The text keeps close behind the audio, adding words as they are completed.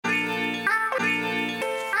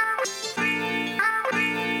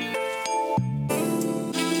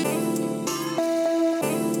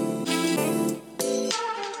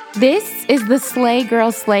This is the Slay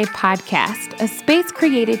Girl Slay podcast, a space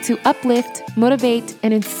created to uplift, motivate,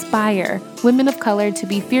 and inspire women of color to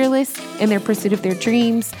be fearless in their pursuit of their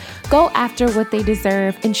dreams, go after what they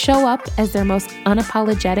deserve, and show up as their most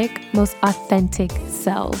unapologetic, most authentic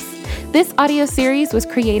selves. This audio series was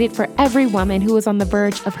created for every woman who is on the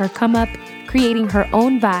verge of her come up, creating her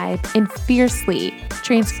own vibe, and fiercely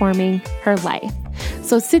transforming her life.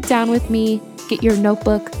 So sit down with me, get your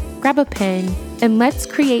notebook, grab a pen, and let's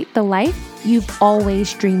create the life you've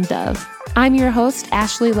always dreamed of. I'm your host,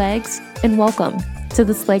 Ashley Leggs, and welcome to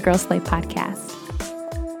the Slay Girl Slay podcast.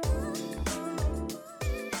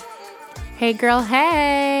 Hey girl,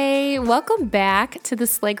 hey! Welcome back to the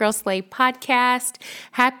Slay Girl Slay podcast.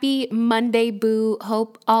 Happy Monday, boo.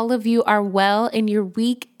 Hope all of you are well and your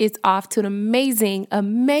week is off to an amazing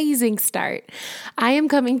start. I am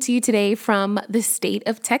coming to you today from the state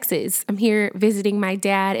of Texas. I'm here visiting my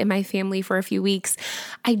dad and my family for a few weeks.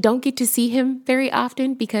 I don't get to see him very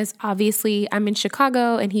often because obviously I'm in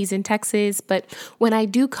Chicago and he's in Texas, but when I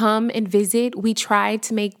do come and visit, we try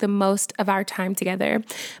to make the most of our time together.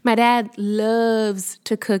 My dad loves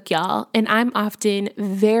to cook, y'all, and I'm often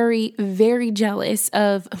very jealous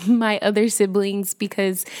of my other siblings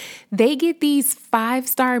because they get these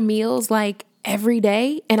 5-star meals like every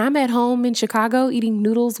day, and I'm at home in Chicago eating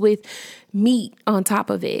noodles with meat on top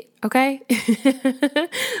of it, okay?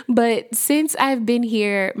 But since I've been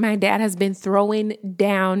here, my dad has been throwing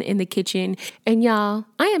down in the kitchen, and y'all,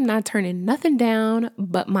 I am not turning nothing down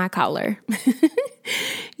but my collar.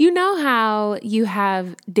 You know how you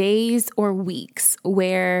have days or weeks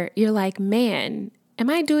where you're like, man, am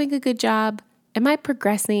I doing a good job? Am I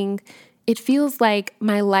progressing? It feels like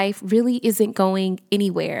my life really isn't going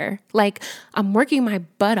anywhere. Like I'm working my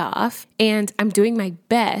butt off and I'm doing my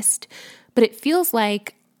best, but it feels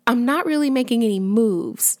like I'm not really making any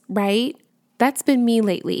moves, right? That's been me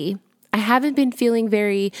lately. I haven't been feeling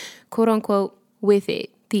very quote unquote with it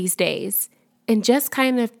these days and just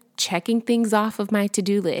kind of checking things off of my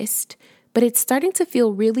to-do list, but it's starting to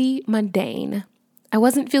feel really mundane. I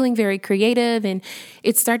wasn't feeling very creative, and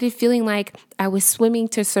it started feeling like I was swimming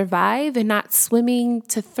to survive and not swimming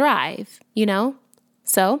to thrive, you know?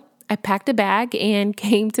 So I packed a bag and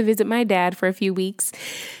came to visit my dad for a few weeks.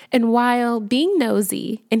 And while being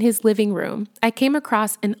nosy in his living room, I came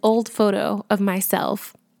across an old photo of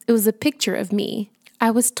myself. It was a picture of me. I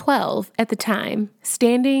was 12 at the time,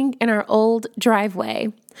 standing in our old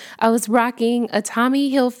driveway. I was rocking a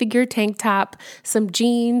Tommy Hilfiger tank top, some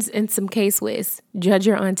jeans, and some K-Swiss. Judge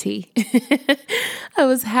your auntie. I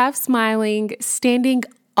was half smiling, standing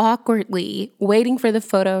awkwardly, waiting for the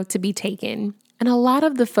photo to be taken. And a lot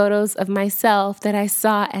of the photos of myself that I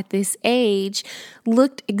saw at this age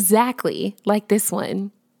looked exactly like this one.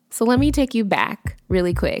 So let me take you back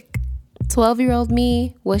really quick. 12-year-old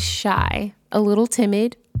me was shy, a little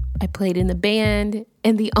timid. I played in the band,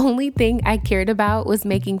 and the only thing I cared about was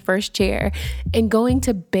making first chair and going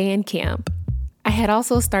to band camp. I had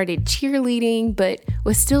also started cheerleading, but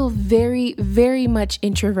was still very much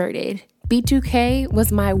introverted. B2K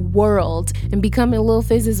was my world, and becoming Lil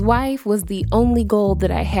Fizz's wife was the only goal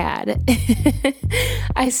that I had.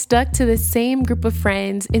 I stuck to the same group of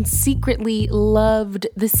friends and secretly loved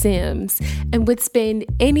The Sims and would spend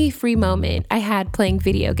any free moment I had playing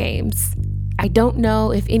video games. I don't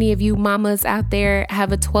know if any of you mamas out there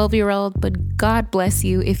have a 12-year-old, but God bless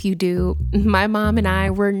you if you do. My mom and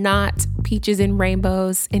I were not peaches and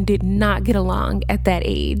rainbows and did not get along at that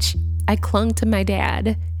age. I clung to my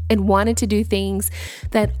dad and wanted to do things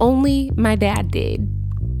that only my dad did.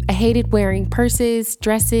 I hated wearing purses,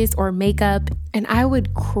 dresses, or makeup, and I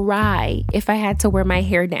would cry if I had to wear my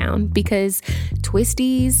hair down because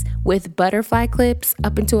twisties with butterfly clips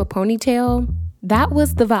up into a ponytail, that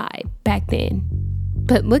was the vibe back then.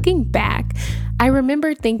 But looking back, I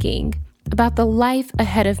remember thinking about the life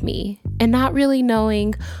ahead of me and not really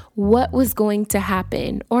knowing what was going to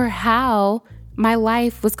happen or how my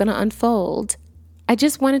life was going to unfold. I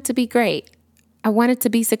just wanted to be great. I wanted to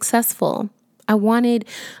be successful. I wanted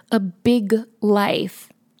a big life.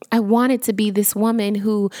 I wanted to be this woman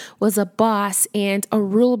who was a boss and a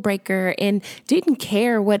rule breaker and didn't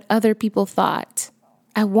care what other people thought.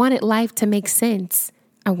 I wanted life to make sense.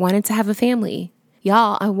 I wanted to have a family.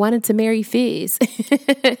 Y'all, I wanted to marry Fizz.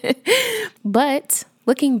 But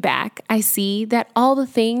looking back, I see that all the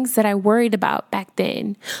things that I worried about back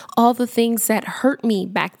then, all the things that hurt me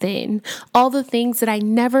back then, all the things that I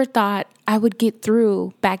never thought I would get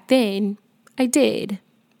through back then, I did.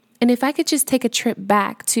 And if I could just take a trip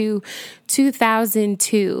back to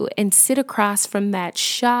 2002 and sit across from that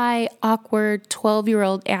shy, awkward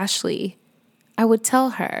 12-year-old Ashley, I would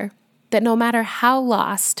tell her, that no matter how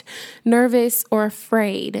lost, nervous, or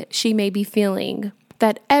afraid she may be feeling,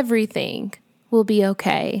 that everything will be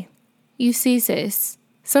okay. You see, sis,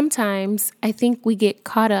 sometimes I think we get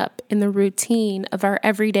caught up in the routine of our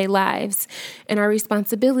everyday lives and our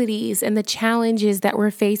responsibilities and the challenges that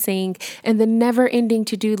we're facing and the never-ending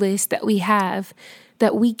to-do list that we have,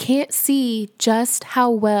 that we can't see just how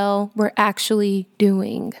well we're actually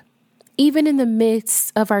doing. Even in the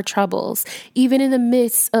midst of our troubles, even in the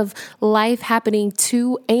midst of life happening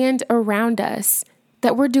to and around us,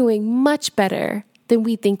 that we're doing much better than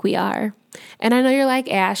we think we are. And I know you're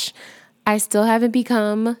like, Ash, I still haven't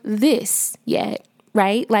become this yet,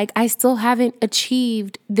 right? Like I still haven't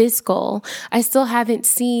achieved this goal. I still haven't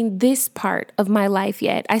seen this part of my life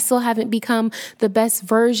yet. I still haven't become the best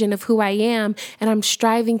version of who I am. And I'm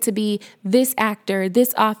striving to be this actor,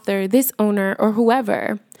 this author, this owner, or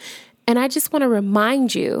whoever. And I just want to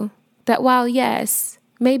remind you that while, yes,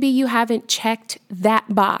 maybe you haven't checked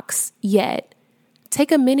that box yet,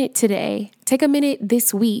 take a minute today, take a minute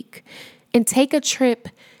this week, and take a trip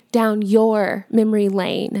down your memory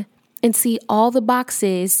lane and see all the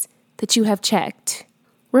boxes that you have checked.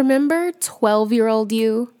 Remember 12-year-old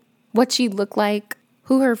you, what she looked like,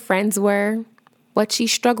 who her friends were, what she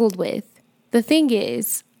struggled with. The thing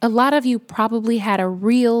is, a lot of you probably had a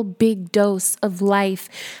real big dose of life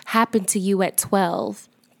happen to you at 12.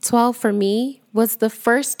 12 for me was the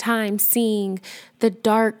first time seeing the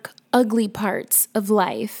dark, ugly parts of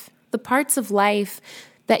life, the parts of life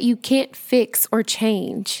that you can't fix or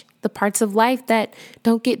change, the parts of life that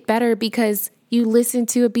don't get better because you listen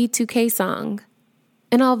to a B2K song.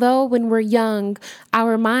 And although when we're young,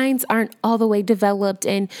 our minds aren't all the way developed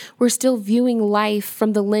and we're still viewing life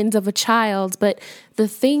from the lens of a child, but the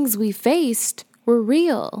things we faced were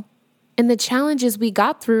real. And the challenges we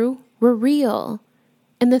got through were real.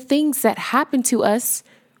 And the things that happened to us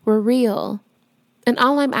were real. And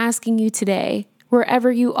all I'm asking you today,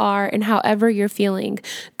 wherever you are and however you're feeling,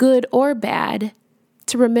 good or bad,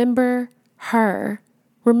 to remember her.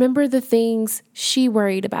 Remember the things she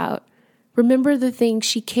worried about. Remember the things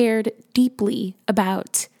she cared deeply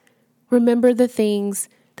about. Remember the things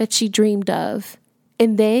that she dreamed of.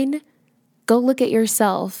 And then go look at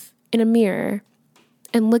yourself in a mirror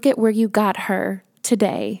and look at where you got her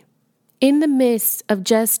today. In the midst of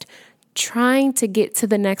just trying to get to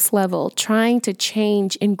the next level, trying to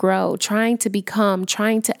change and grow, trying to become,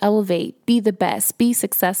 trying to elevate, be the best, be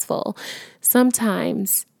successful,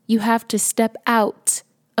 sometimes you have to step out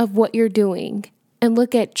of what you're doing and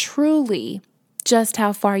look at truly just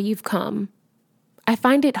how far you've come. I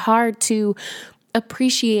find it hard to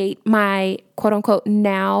appreciate my quote unquote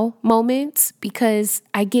now moments because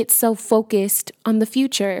I get so focused on the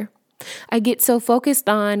future. I get so focused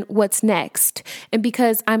on what's next. And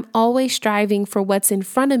because I'm always striving for what's in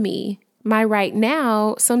front of me, my right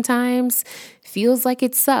now sometimes feels like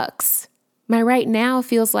it sucks. My right now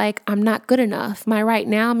feels like I'm not good enough. My right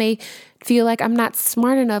now may feel like I'm not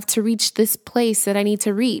smart enough to reach this place that I need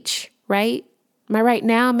to reach, right? My right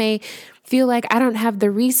now may feel like I don't have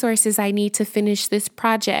the resources I need to finish this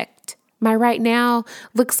project. My right now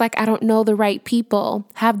looks like I don't know the right people,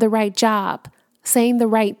 have the right job, saying the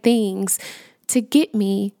right things to get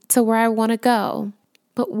me to where I want to go.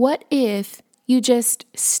 But what if you just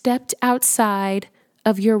stepped outside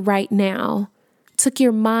of your right now, took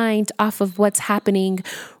your mind off of what's happening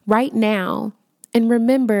right now, and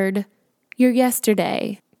remembered your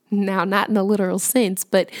yesterday? Now, not in a literal sense,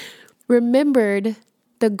 but remembered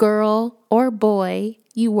the girl or boy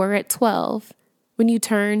you were at 12, when you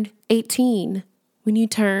turned 18, when you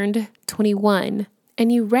turned 21,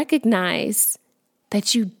 and you recognize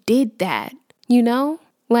that you did that, you know?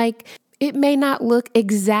 Like, it may not look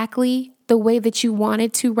exactly the way that you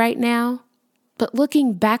wanted to right now, but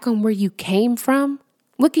looking back on where you came from,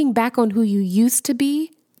 looking back on who you used to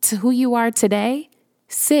be to who you are today,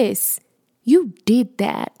 sis, you did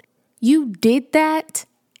that. You did that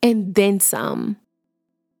and then some.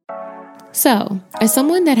 So, as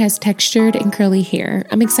someone that has textured and curly hair,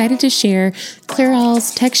 I'm excited to share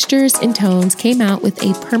Clairol's Textures and Tones came out with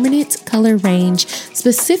a permanent color range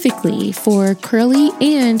specifically for curly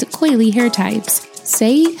and coily hair types.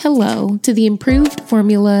 Say hello to the improved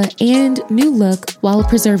formula and new look while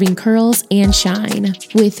preserving curls and shine.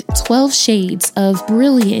 With 12 shades of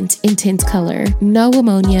brilliant intense color, no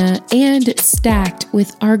ammonia, and stacked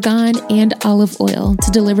with argan and olive oil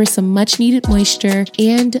to deliver some much needed moisture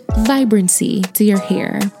and vibrancy to your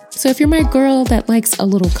hair. So if you're my girl that likes a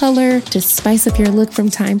little color to spice up your look from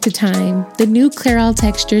time to time, the new Clairol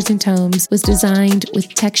Textures and Tones was designed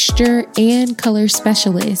with texture and color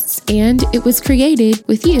specialists, and it was created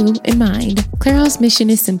with you in mind. Clairol's mission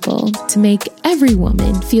is simple: to make every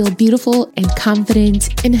woman feel beautiful and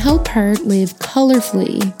confident and help her live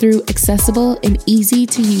colorfully through accessible and easy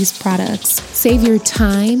to use products. Save your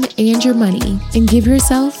time and your money and give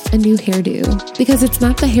yourself a new hairdo, because it's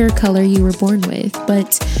not the hair color you were born with,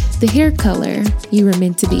 but the hair color you were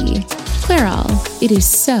meant to be. Clairol, it is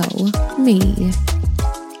so me.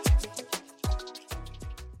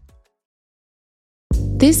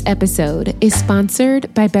 This episode is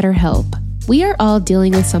sponsored by BetterHelp. We are all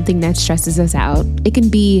dealing with something that stresses us out. It can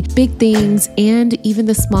be big things and even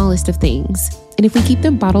the smallest of things. And if we keep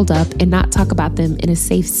them bottled up and not talk about them in a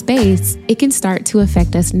safe space, it can start to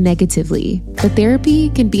affect us negatively. But therapy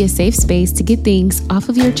can be a safe space to get things off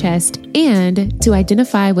of your chest and to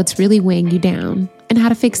identify what's really weighing you down and how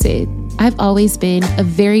to fix it. I've always been a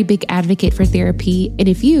very big advocate for therapy, and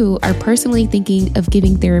if you are personally thinking of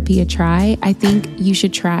giving therapy a try, I think you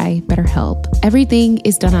should try BetterHelp. Everything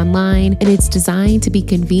is done online, and it's designed to be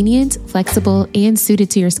convenient, flexible, and suited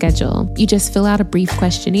to your schedule. You just fill out a brief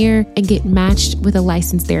questionnaire and get matched with a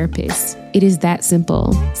licensed therapist. It is that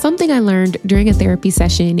simple. Something I learned during a therapy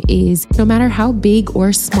session is no matter how big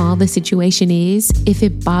or small the situation is, if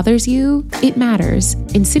it bothers you, it matters.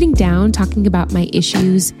 And sitting down talking about my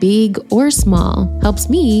issues, big or small, helps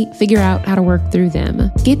me figure out how to work through them.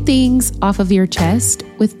 Get things off of your chest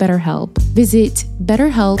with BetterHelp. Visit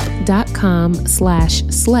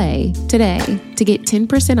betterhelp.com/slay today to get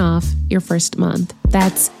 10% off your first month.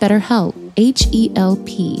 That's BetterHelp,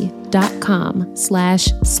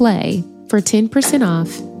 HELP.com/slay for 10%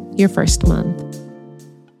 off your first month.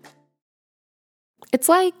 It's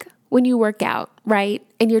like when you work out, right?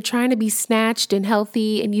 And you're trying to be snatched and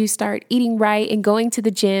healthy and you start eating right and going to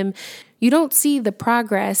the gym. You don't see the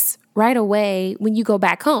progress right away when you go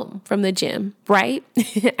back home from the gym, right?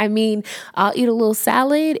 I mean, I'll eat a little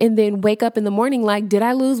salad and then wake up in the morning like, did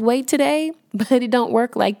I lose weight today? But it don't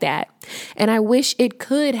work like that. And I wish it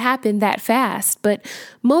could happen that fast, but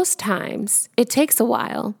most times it takes a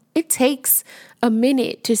while. It takes a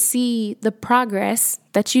minute to see the progress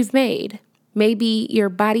that you've made. Maybe your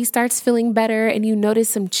body starts feeling better and you notice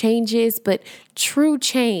some changes, but true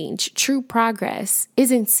change, true progress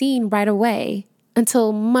isn't seen right away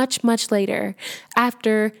until much, much later,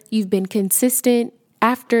 after you've been consistent,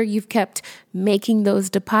 after you've kept making those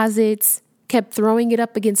deposits, kept throwing it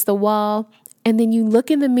up against the wall, and then you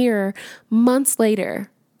look in the mirror months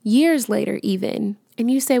later, years later even,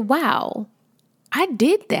 and you say, wow, I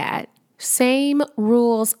did that. Same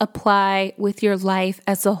rules apply with your life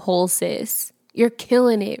as a whole, sis. You're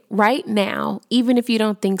killing it right now, even if you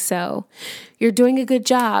don't think so. You're doing a good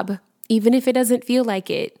job, even if it doesn't feel like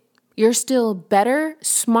it. You're still better,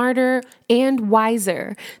 smarter, and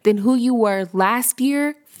wiser than who you were last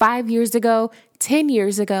year, 5 years ago, 10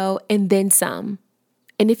 years ago, and then some.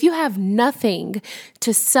 And if you have nothing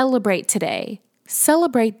to celebrate today,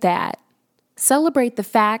 celebrate that. Celebrate the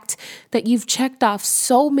fact that you've checked off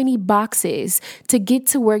so many boxes to get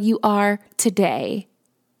to where you are today.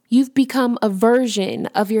 You've become a version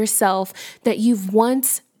of yourself that you've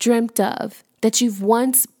once dreamt of, that you've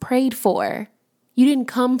once prayed for. You didn't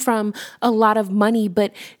come from a lot of money,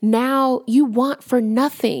 but now you want for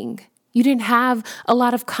nothing. You didn't have a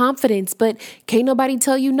lot of confidence, but can't nobody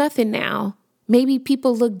tell you nothing now. Maybe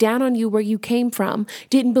people looked down on you where you came from,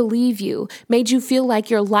 didn't believe you, made you feel like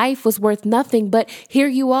your life was worth nothing, but here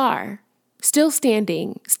you are, still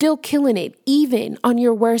standing, still killing it, even on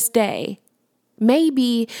your worst day.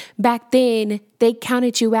 Maybe back then they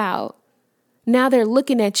counted you out. Now they're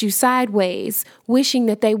looking at you sideways, wishing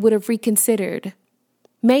that they would have reconsidered.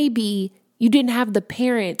 Maybe you didn't have the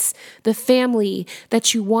parents, the family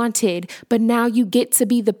that you wanted, but now you get to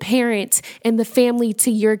be the parent and the family to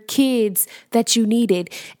your kids that you needed.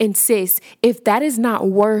 And sis, if that is not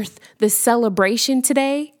worth the celebration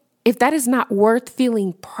today, if that is not worth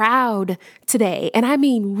feeling proud today, and I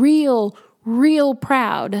mean real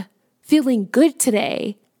proud, feeling good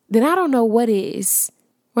today, then I don't know what is.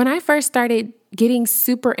 When I first started getting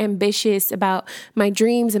super ambitious about my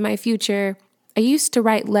dreams and my future, I used to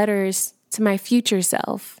write letters to my future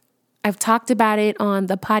self. I've talked about it on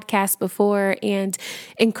the podcast before and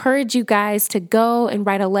encourage you guys to go and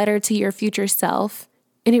write a letter to your future self.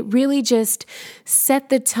 And it really just set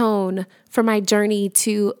the tone for my journey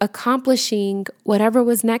to accomplishing whatever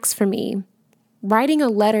was next for me. Writing a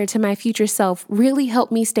letter to my future self really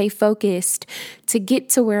helped me stay focused to get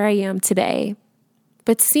to where I am today.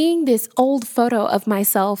 But seeing this old photo of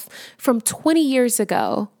myself from 20 years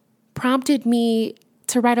ago prompted me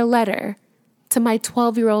to write a letter to my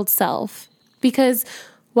 12-year-old self. Because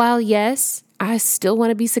while yes, I still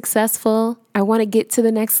want to be successful, I want to get to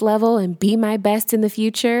the next level and be my best in the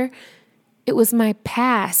future, it was my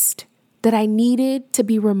past that I needed to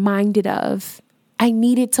be reminded of. I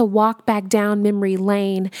needed to walk back down memory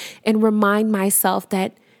lane and remind myself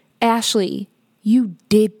that, Ashley, you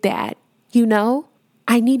did that, you know?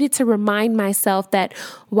 I needed to remind myself that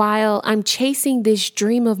while I'm chasing this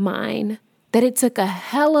dream of mine, that it took a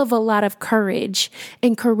hell of a lot of courage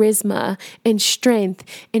and charisma and strength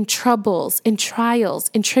and troubles and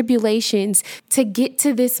trials and tribulations to get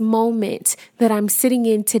to this moment that I'm sitting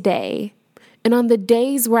in today. And on the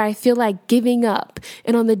days where I feel like giving up,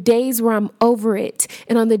 and on the days where I'm over it,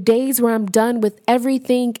 and on the days where I'm done with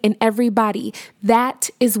everything and everybody, that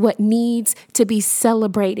is what needs to be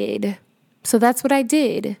celebrated. So that's what I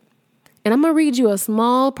did. And I'm going to read you a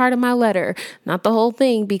small part of my letter, not the whole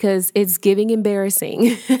thing because it's giving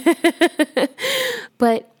embarrassing.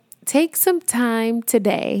 But take some time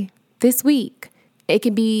today, this week. It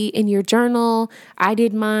can be in your journal. I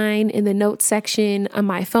did mine in the notes section on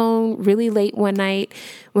my phone really late one night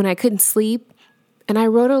when I couldn't sleep. And I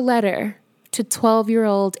wrote a letter to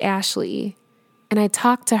 12-year-old Ashley. And I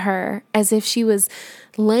talked to her as if she was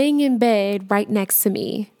laying in bed right next to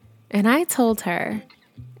me. And I told her,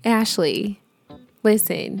 Ashley,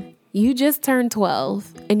 listen, you just turned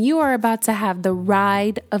 12 and you are about to have the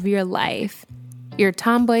ride of your life. Your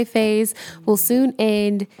tomboy phase will soon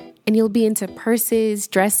end and you'll be into purses,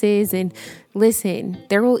 dresses, and listen,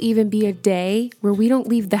 there will even be a day where we don't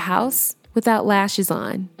leave the house without lashes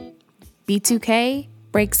on. B2K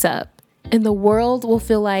breaks up and the world will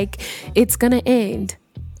feel like it's gonna end.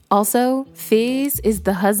 Also, Fizz is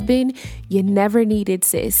the husband you never needed,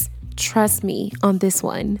 sis. Trust me on this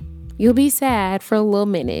one. You'll be sad for a little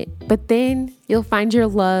minute, but then you'll find your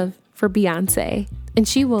love for Beyonce, and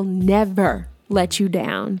she will never let you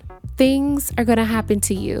down. Things are going to happen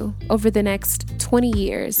to you over the next 20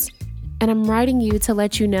 years, and I'm writing you to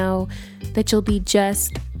let you know that you'll be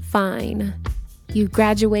just fine. You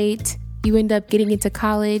graduate, you end up getting into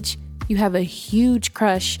college, you have a huge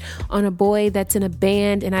crush on a boy that's in a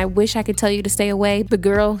band, and I wish I could tell you to stay away, but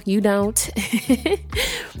girl, you don't.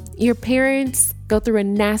 Your parents go through a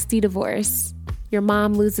nasty divorce. Your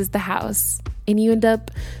mom loses the house, and you end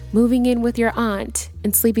up moving in with your aunt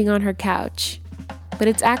and sleeping on her couch. But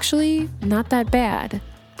it's actually not that bad.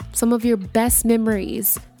 Some of your best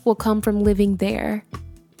memories will come from living there.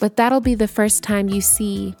 But that'll be the first time you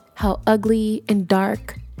see how ugly and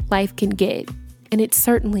dark life can get. And it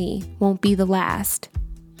certainly won't be the last.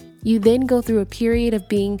 You then go through a period of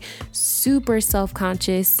being super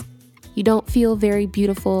self-conscious. You don't feel very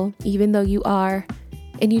beautiful, even though you are.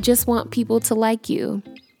 And you just want people to like you.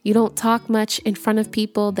 You don't talk much in front of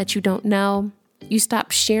people that you don't know. You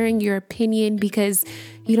stop sharing your opinion because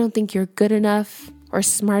you don't think you're good enough or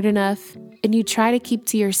smart enough. And you try to keep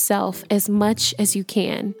to yourself as much as you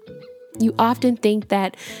can. You often think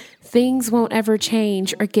that things won't ever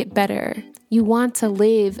change or get better. You want to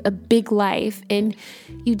live a big life and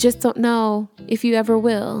you just don't know if you ever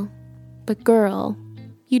will. But girl,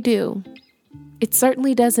 you do. It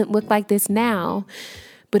certainly doesn't look like this now,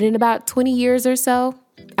 but in about 20 years or so,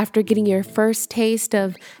 after getting your first taste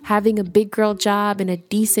of having a big girl job and a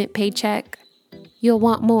decent paycheck, you'll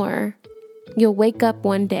want more. You'll wake up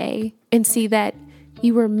one day and see that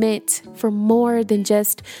you were meant for more than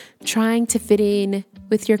just trying to fit in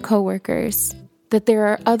with your coworkers. That there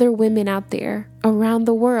are other women out there around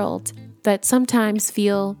the world that sometimes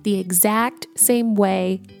feel the exact same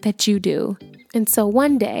way that you do. And so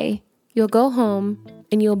one day, you'll go home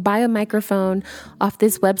and you'll buy a microphone off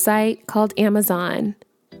this website called Amazon,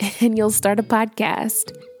 and you'll start a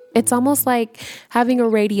podcast. It's almost like having a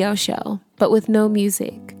radio show, but with no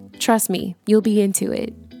music. Trust me, you'll be into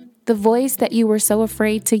it. The voice that you were so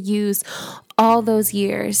afraid to use all those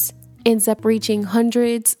years ends up reaching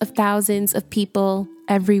hundreds of thousands of people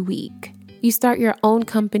every week. You start your own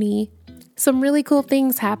company. Some really cool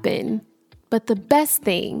things happen. But the best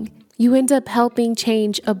thing, you end up helping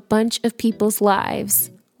change a bunch of people's lives,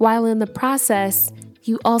 while in the process,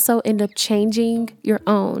 you also end up changing your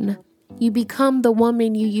own. You become the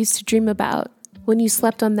woman you used to dream about when you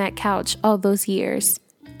slept on that couch all those years.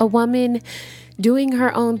 A woman doing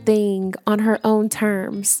her own thing on her own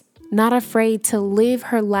terms, not afraid to live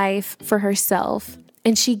her life for herself.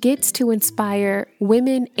 And she gets to inspire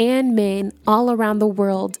women and men all around the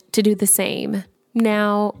world to do the same.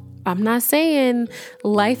 Now, I'm not saying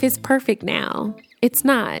life is perfect now. It's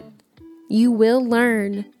not. You will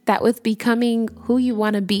learn that with becoming who you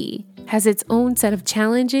want to be has its own set of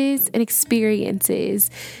challenges and experiences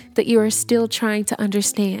that you are still trying to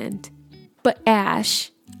understand. But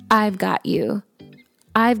Ash, I've got you.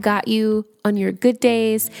 I've got you on your good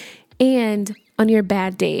days and on your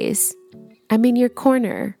bad days. I'm in your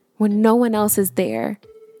corner when no one else is there.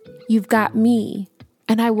 You've got me,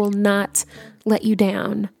 and I will not let you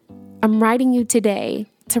down. I'm writing you today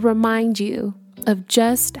to remind you of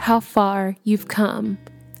just how far you've come,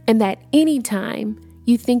 and that anytime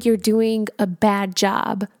you think you're doing a bad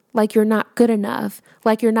job, like you're not good enough,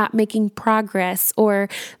 like you're not making progress, or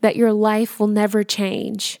that your life will never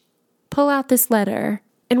change, pull out this letter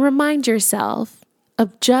and remind yourself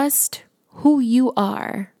of just who you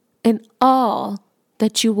are and all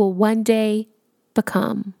that you will one day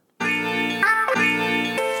become.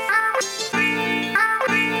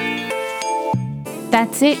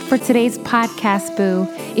 That's it for today's podcast, Boo.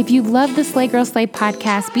 If you love the Slay Girl Slay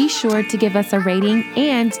podcast, be sure to give us a rating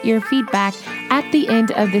and your feedback at the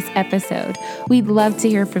end of this episode. We'd love to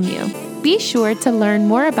hear from you. Be sure to learn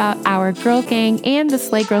more about our Girl Gang and the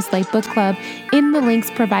Slay Girl Slay Book Club in the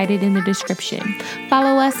links provided in the description.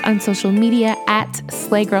 Follow us on social media at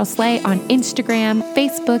Slay Girl Slay on Instagram,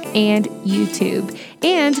 Facebook, and YouTube.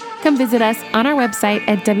 And come visit us on our website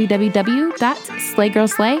at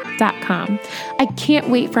www.slaygirlslay.com. I can't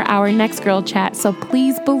wait for our next girl chat, so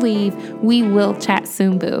please believe we will chat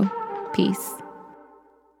soon, Boo. Peace.